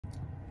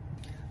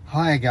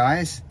Hi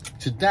guys,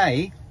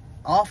 today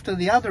after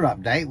the other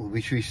update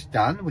which we've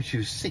done, which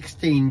is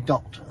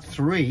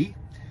 16.3,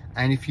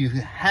 and if you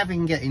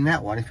haven't getting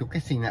that one, if you're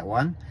getting that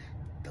one,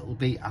 it'll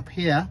be up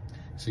here,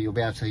 so you'll be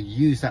able to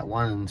use that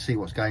one and see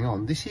what's going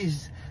on. This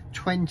is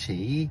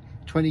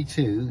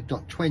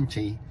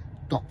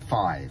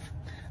 2022.20.5,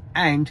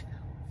 and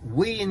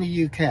we in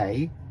the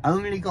UK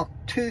only got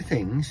two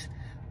things,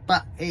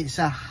 but it's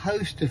a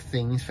host of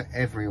things for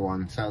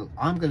everyone. So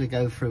I'm going to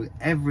go through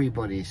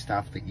everybody's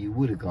stuff that you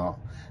would have got,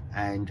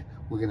 and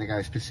we're going to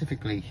go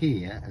specifically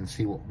here and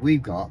see what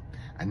we've got,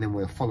 and then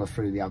we'll follow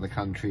through the other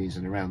countries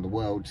and around the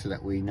world so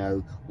that we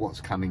know what's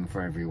coming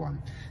for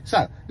everyone.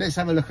 So let's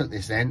have a look at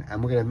this then,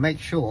 and we're going to make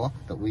sure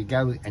that we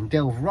go and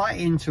delve right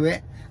into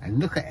it and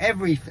look at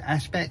every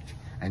aspect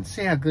and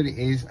see how good it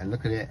is, and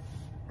look at it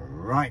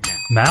right now.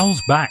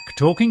 Mal's back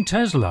talking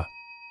Tesla.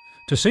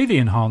 To see the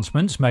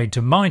enhancements made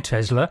to my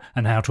Tesla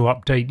and how to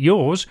update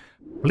yours,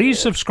 please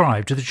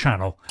subscribe to the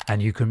channel,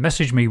 and you can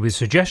message me with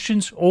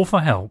suggestions or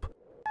for help.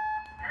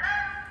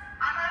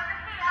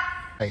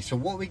 Okay, so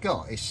what we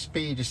got is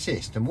speed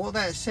assist, and what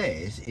that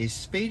says is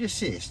speed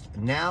assist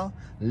now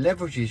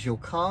leverages your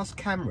car's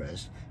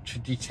cameras to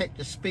detect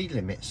the speed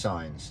limit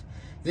signs.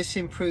 This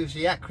improves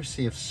the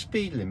accuracy of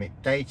speed limit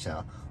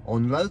data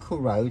on local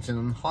roads and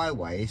on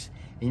highways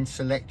in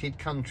selected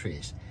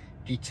countries.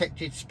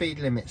 Detected speed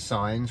limit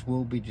signs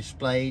will be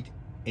displayed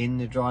in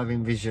the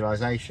driving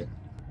visualization.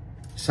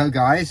 So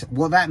guys,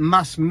 what that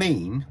must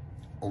mean,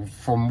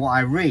 from what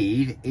I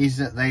read, is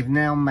that they've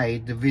now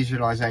made the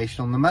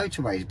visualization on the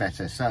motorways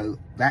better. So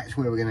that's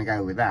where we're going to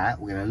go with that.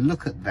 We're going to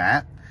look at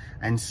that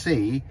and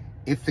see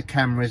if the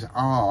cameras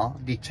are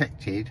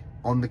detected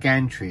on the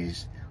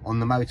gantries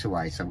on the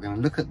motorway. So we're going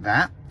to look at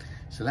that.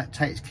 So that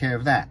takes care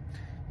of that.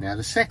 Now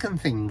the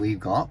second thing we've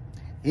got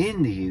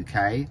in the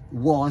UK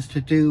was to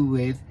do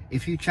with,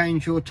 if you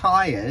change your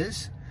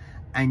tires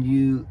and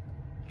you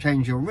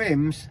change your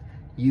rims,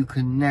 you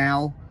can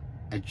now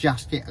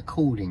adjust it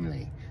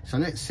accordingly. So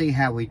let's see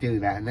how we do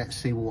that, and let's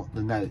see what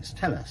the notes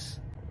tell us.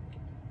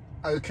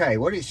 Okay,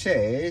 what it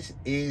says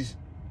is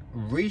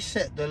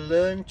reset the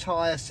learn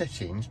tire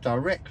settings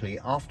directly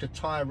after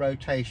tire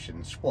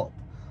rotation, swap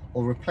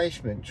or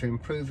replacement to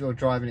improve your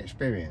driving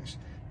experience.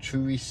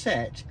 To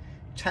reset,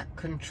 tap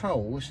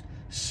controls,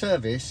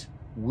 service,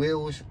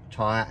 wheels,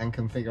 tire and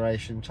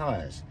configuration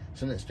tires.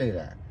 So let's do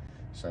that.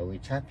 So we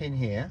tap in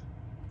here,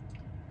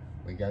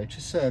 we go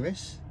to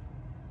service,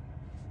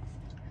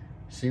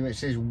 see where it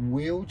says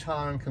wheel,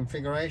 tire and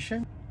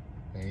configuration.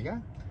 There you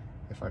go.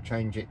 If I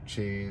change it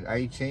to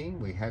 18,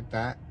 we had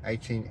that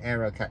 18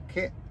 Aerocat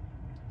kit.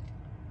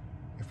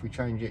 If we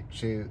change it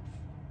to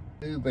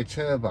Uber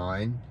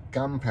turbine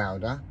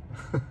gunpowder,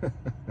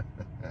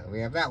 we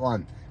have that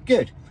one.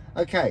 Good.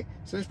 Okay,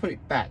 so let's put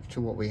it back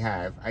to what we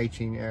have.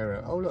 18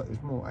 Aero. Oh look,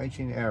 there's more.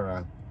 18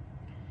 Aero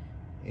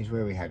is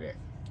where we had it.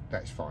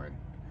 That's fine.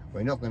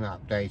 We're not going to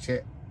update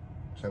it,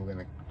 so we're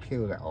going to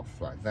kill that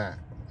off like that.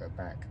 We'll go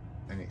back,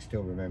 and it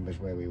still remembers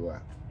where we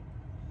were.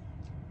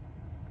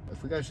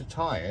 If we go to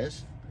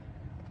tyres,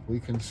 we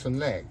can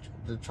select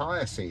the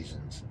tyre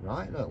seasons,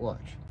 right? Look,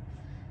 watch.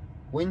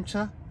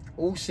 Winter,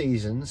 all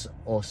seasons,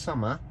 or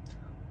summer,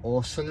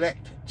 or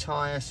select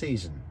tyre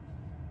season.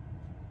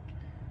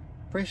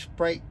 Press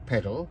brake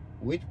pedal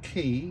with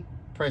key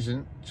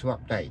present to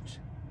update.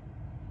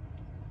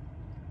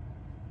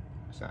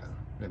 So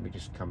let me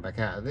just come back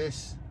out of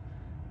this,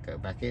 go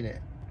back in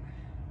it,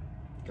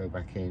 go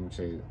back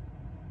into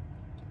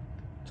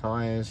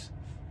tyres,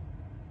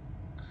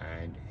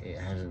 and it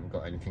hasn't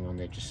got anything on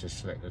there, just to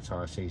select the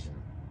tyre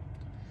season.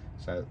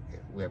 So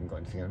we haven't got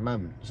anything at the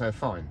moment, so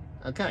fine.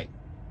 Okay,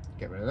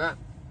 get rid of that.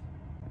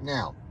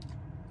 Now,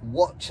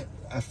 what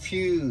a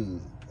few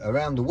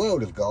around the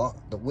world have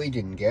got that we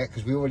didn't get,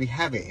 because we already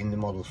have it in the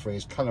Model 3,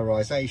 is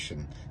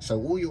colorization.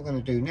 So all you're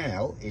going to do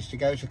now is to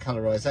go to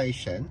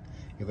colorization.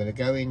 You're going to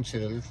go into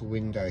the little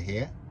window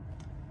here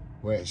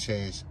where it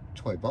says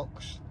toy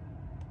box,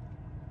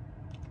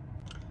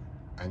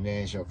 and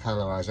there's your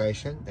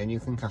colorization. Then you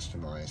can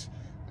customize,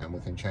 and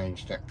we can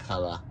change that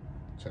color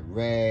to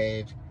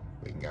red.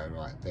 We can go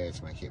right there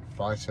to make it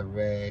brighter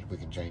red. We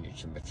can change it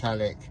to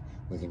metallic,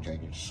 we can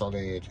change it to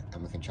solid,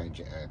 and we can change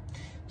it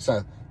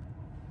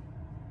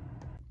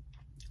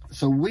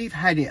so we've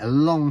had it a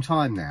long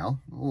time now,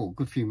 a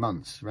good few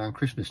months. Around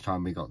Christmas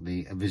time we got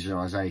the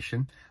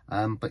visualization,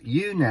 but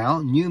you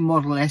now, new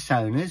Model S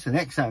owners and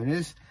X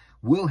owners,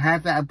 will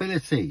have that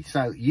ability.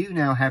 So you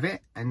now have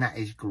it, and that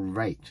is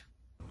great.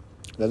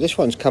 Now this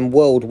one's come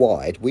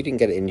worldwide. We didn't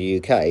get it in the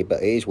UK,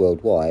 but it is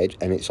worldwide,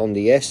 and it's on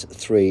the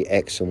S3,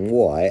 X and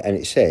Y, and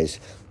it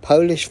says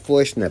Polish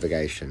voice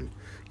navigation.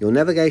 Your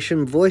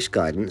navigation voice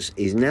guidance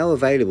is now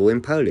available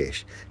in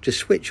Polish. To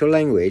switch your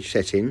language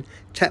setting,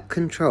 tap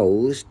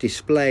controls,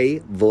 display,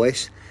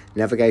 voice,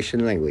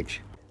 navigation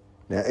language.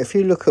 Now, if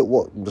you look at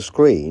what the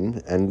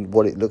screen and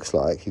what it looks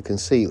like, you can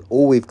see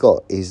all we've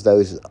got is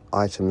those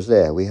items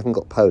there. We haven't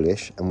got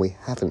Polish, and we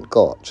haven't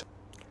got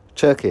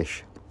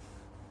Turkish.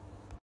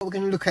 What we're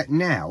going to look at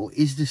now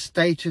is the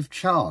state of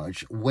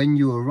charge when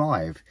you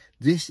arrive.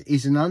 This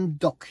is an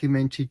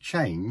undocumented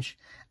change,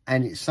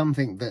 and it's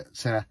something that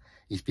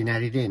has been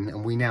added in,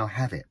 and we now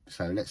have it.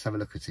 So let's have a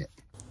look at it.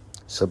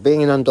 So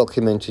being an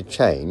undocumented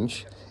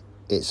change,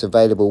 it's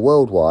available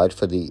worldwide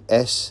for the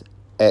S,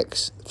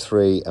 X,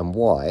 3 and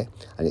Y,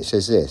 and it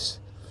says this: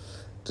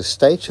 the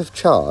state of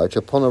charge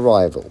upon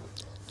arrival.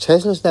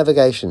 Tesla's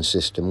navigation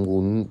system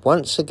will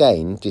once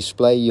again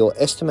display your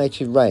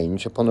estimated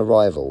range upon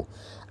arrival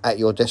at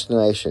your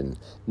destination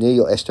near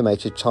your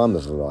estimated time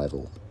of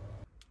arrival.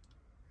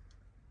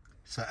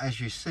 So as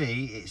you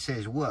see, it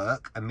says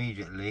work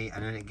immediately,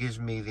 and then it gives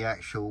me the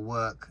actual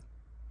work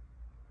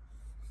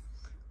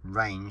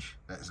range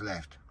that's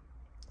left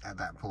at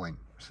that point.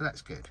 So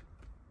that's good.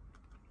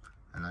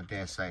 And I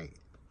dare say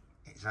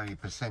it's only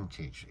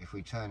percentage. If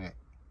we turn it,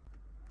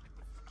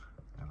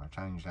 if I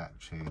change that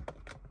to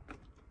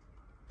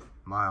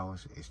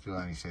miles, it still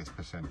only says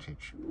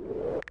percentage.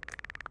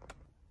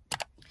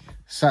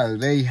 So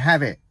there you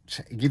have it.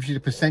 It gives you the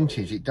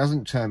percentage. It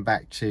doesn't turn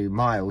back to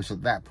miles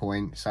at that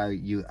point, so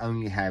you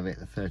only have it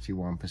at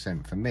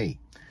 31% for me.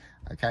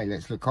 Okay,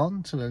 let's look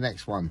on to the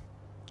next one.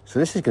 So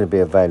this is going to be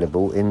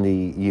available in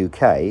the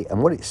UK,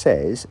 and what it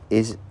says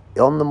is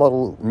on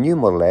the new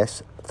Model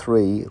S,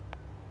 3,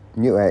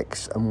 new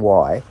X and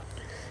Y,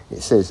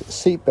 it says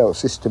seatbelt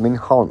system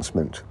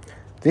enhancement.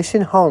 This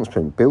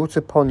enhancement builds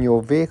upon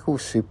your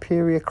vehicle's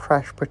superior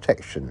crash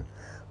protection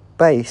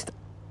based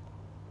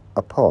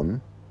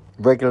upon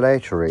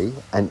regulatory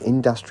and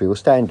industrial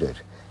standard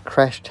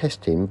crash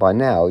testing by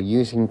now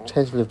using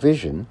Tesla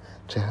Vision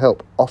to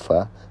help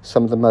offer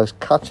some of the most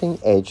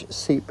cutting-edge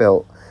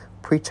seatbelt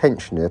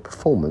pretensioner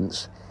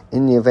performance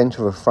in the event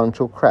of a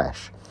frontal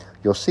crash.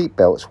 Your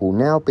seatbelts will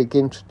now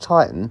begin to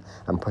tighten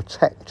and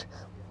protect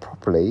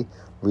properly,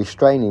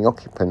 restraining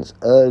occupants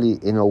early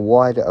in a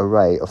wider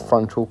array of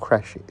frontal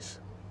crashes.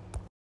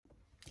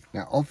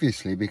 Now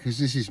obviously, because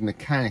this is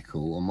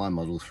mechanical on my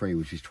Model 3,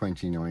 which is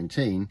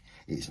 2019,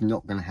 it's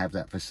not going to have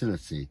that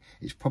facility.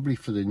 It's probably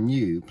for the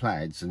new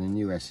Plaids and the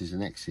new S's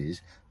and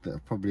X's that are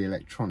probably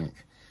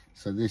electronic.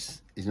 So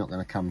this is not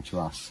going to come to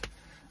us.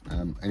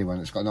 Anyone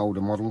that's got an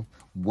older model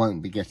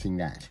won't be getting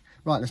that.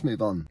 Right, let's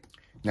move on.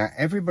 Now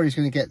everybody's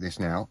going to get this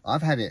now.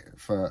 I've had it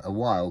for a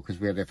while because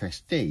we had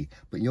FSD,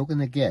 but you're going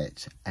to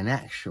get an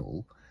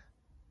actual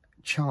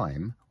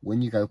chime when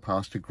you go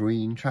past a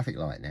green traffic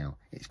light now.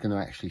 It's going to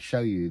actually show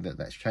you that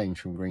that's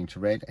changed from green to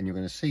red, and you're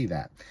going to see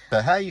that.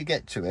 So how you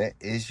get to it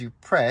is you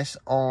press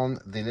on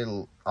the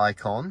little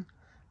icon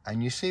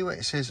and you see where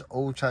it says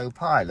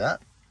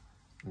autopilot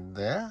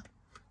there.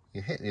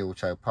 You hit the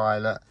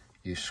autopilot,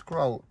 you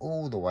scroll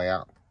all the way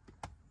up,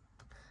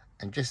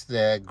 and just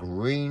there,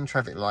 green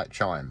traffic light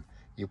chime.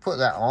 You put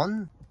that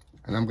on,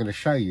 and I'm going to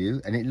show you,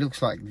 and it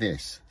looks like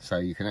this, so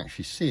you can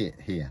actually see it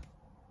here.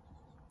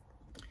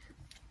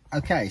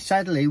 Okay,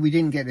 sadly we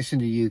didn't get this in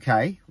the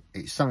UK.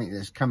 It's something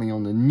that's coming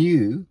on the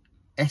new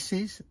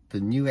S's, the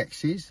new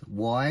X's,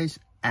 Y's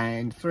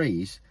and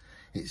 3's.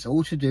 It's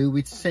all to do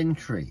with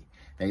Sentry.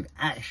 They've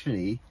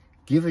actually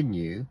given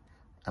you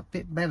a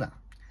bit better.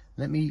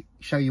 Let me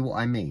show you what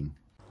I mean.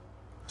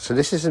 So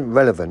this isn't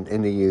relevant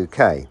in the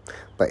UK,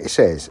 but it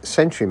says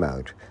Sentry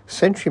mode.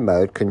 Sentry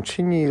mode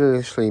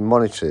continuously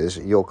monitors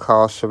your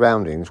car's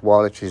surroundings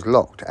while it is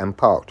locked and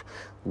parked.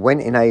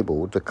 When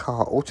enabled, the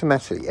car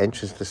automatically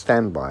enters the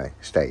standby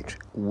state.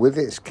 With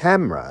its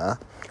camera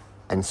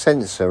and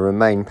sensor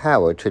remain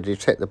powered to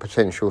detect the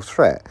potential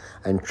threat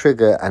and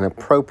trigger an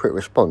appropriate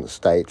response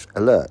state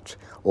alert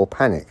or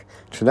panic.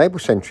 To enable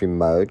Sentry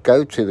mode,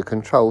 go to the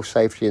Control,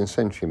 Safety and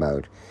Sentry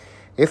mode.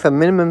 If a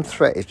minimum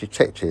threat is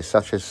detected,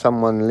 such as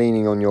someone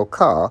leaning on your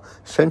car,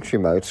 Sentry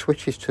mode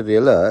switches to the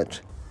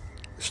alert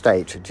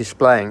state,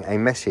 displaying a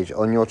message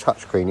on your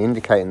touchscreen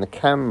indicating the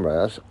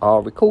cameras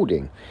are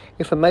recording.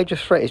 If a major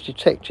threat is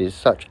detected,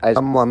 such as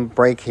someone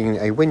breaking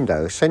a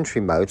window, Sentry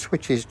mode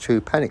switches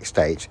to panic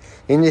state.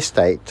 In this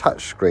state,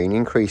 touchscreen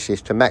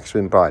increases to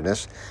maximum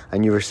brightness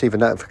and you receive a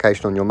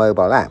notification on your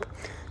mobile app.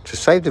 To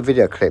save the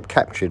video clip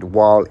captured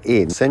while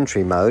in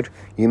Sentry mode,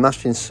 you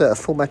must insert a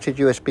formatted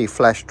USB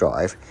flash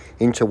drive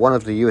into one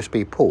of the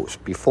USB ports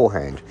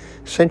beforehand.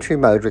 Sentry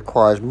mode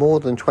requires more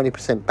than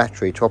 20%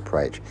 battery to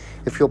operate.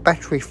 If your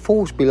battery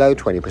falls below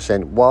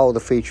 20% while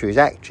the feature is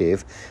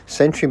active,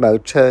 Sentry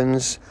mode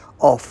turns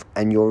off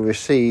and you'll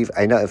receive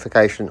a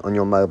notification on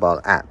your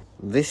mobile app.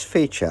 This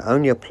feature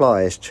only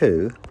applies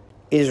to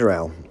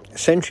Israel.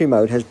 Sentry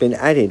mode has been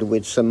added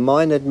with some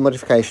minor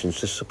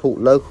modifications to support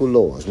local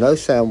laws. No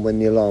sound when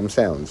the alarm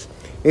sounds.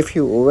 If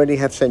you already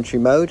have Sentry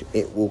mode,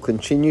 it will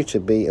continue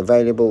to be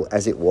available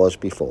as it was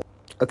before.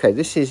 Okay,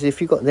 this is if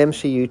you've got the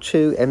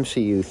MCU2,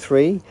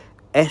 MCU3,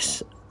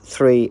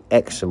 S3,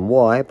 X and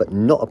Y, but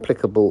not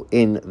applicable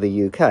in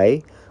the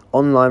UK,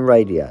 online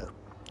radio.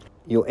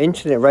 Your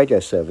internet radio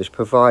service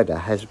provider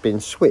has been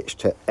switched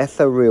to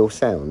ethereal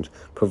sound,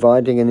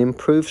 providing an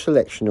improved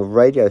selection of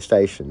radio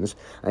stations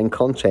and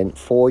content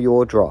for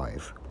your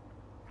drive.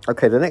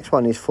 Okay, the next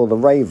one is for the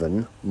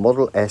Raven,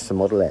 Model S and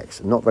Model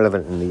X, not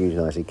relevant in the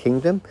United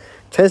Kingdom.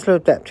 Tesla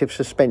Adaptive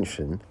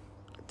Suspension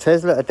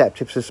Tesla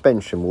Adaptive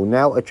Suspension will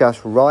now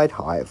adjust ride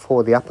height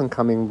for the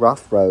up-and-coming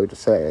rough road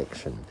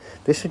section.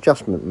 This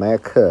adjustment may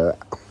occur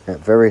at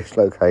various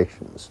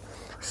locations,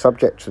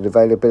 subject to the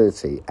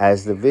availability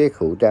as the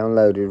vehicle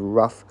downloaded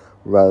rough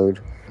road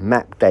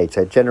map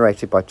data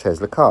generated by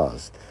Tesla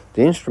cars.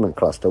 The instrument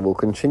cluster will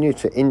continue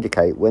to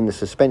indicate when the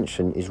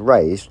suspension is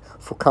raised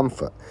for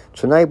comfort.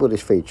 To enable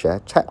this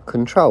feature, tap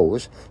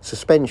Controls,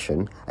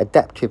 Suspension,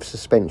 Adaptive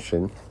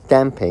Suspension,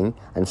 Damping,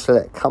 and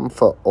select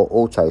Comfort or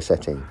Auto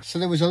setting. So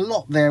there was a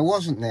lot there,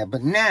 wasn't there?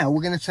 But now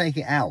we're going to take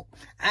it out.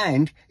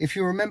 And if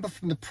you remember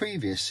from the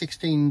previous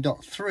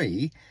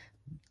 16.3,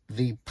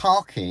 the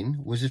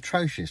parking was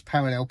atrocious,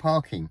 parallel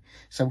parking.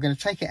 So we're going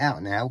to take it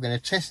out now. We're going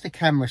to test the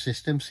camera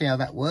system, see how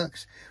that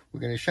works. We're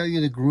going to show you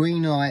the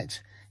green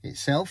light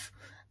itself,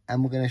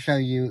 and we're going to show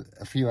you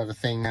a few other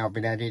things now have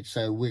been added,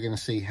 so we're going to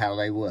see how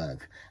they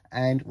work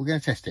and we're going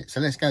to test it.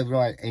 So let's go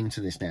right into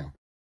this now.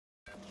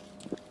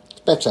 It's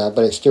better,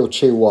 but it's still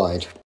too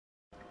wide.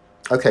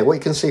 Okay, what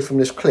you can see from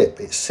this clip,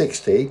 it's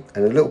 60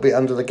 and a little bit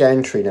under the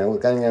gantry now. We're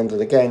going under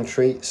the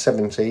gantry,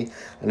 70,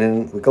 and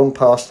then we've gone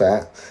past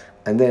that,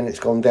 and then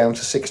it's gone down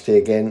to 60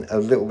 again, a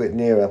little bit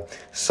nearer.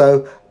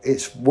 So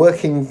it's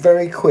working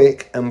very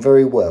quick and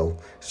very well.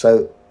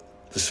 So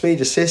the speed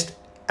assist,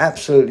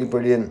 absolutely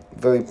brilliant,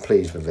 very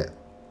pleased with it.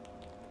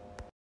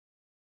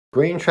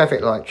 Green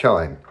traffic light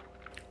chime.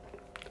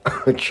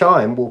 A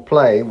chime will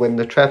play when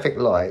the traffic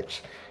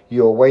light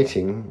you're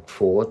waiting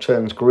for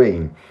turns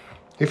green.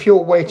 If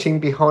you're waiting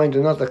behind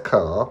another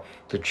car,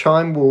 the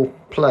chime will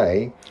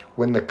play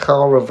when the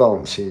car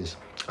advances,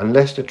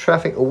 unless the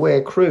traffic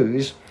aware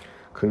cruise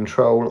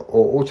control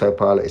or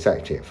autopilot is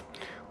active.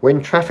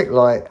 When traffic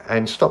light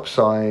and stop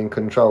sign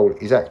control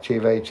is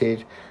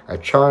activated, a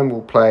chime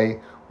will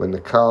play when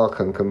the car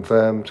can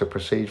confirm to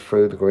proceed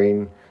through the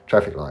green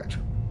traffic light.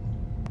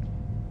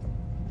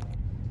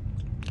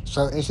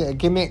 So is it a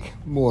gimmick?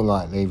 More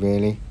likely,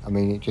 really. I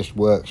mean, it just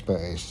works, but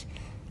it's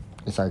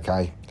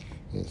okay.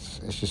 It's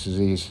just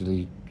as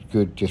easily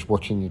good just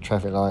watching your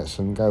traffic lights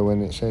and go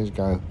when it says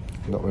go,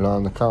 not rely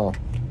on the car.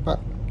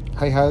 But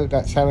hey ho,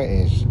 that's how it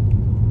is.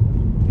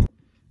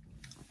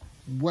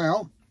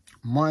 Well,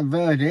 my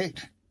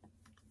verdict,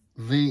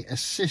 the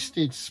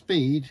assisted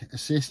speed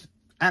assist,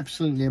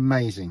 absolutely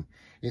amazing.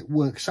 It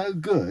works so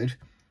good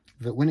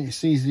that when it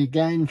sees the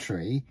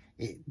gantry,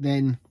 it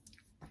then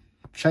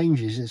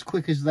changes as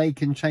quick as they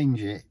can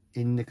change it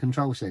in the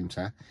control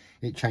center.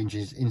 It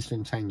changes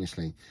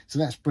instantaneously. So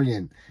that's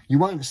brilliant. You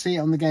won't see it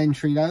on the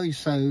gantry though.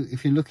 So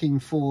if you're looking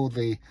for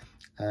the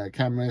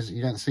cameras,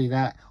 you don't see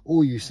that.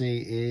 All you see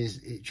is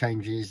it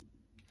changes.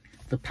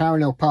 The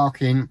parallel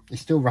parking is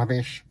still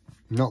rubbish,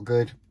 not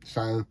good.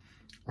 So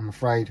I'm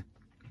afraid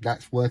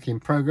that's work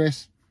in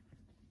progress.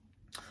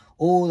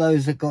 All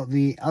those that got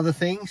the other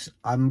things,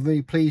 I'm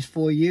really pleased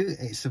for you.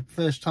 It's the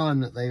first time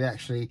that they've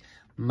actually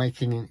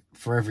making it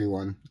for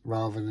everyone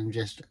rather than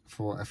just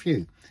for a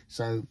few.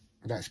 So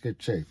that's good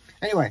too.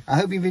 Anyway, I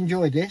hope you've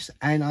enjoyed this,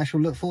 and I shall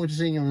look forward to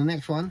seeing you on the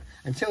next one.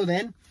 Until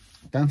then,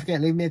 don't forget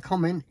to leave me a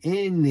comment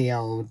in the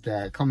old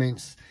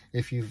comments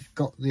if you've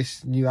got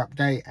this new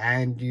update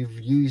and you've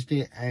used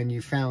it and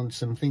you found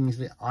some things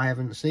that I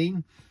haven't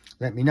seen.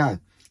 Let me know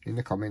in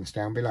the comments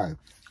down below.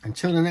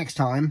 Until the next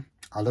time,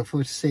 I look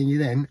forward to seeing you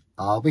then.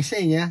 I'll be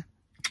seeing you.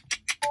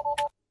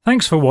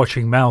 Thanks for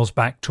watching Mal's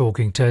Back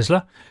Talking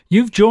Tesla.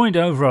 You've joined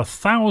over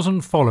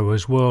 1,000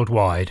 followers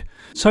worldwide,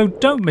 so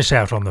don't miss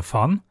out on the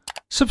fun.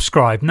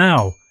 Subscribe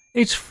now.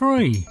 It's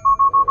free.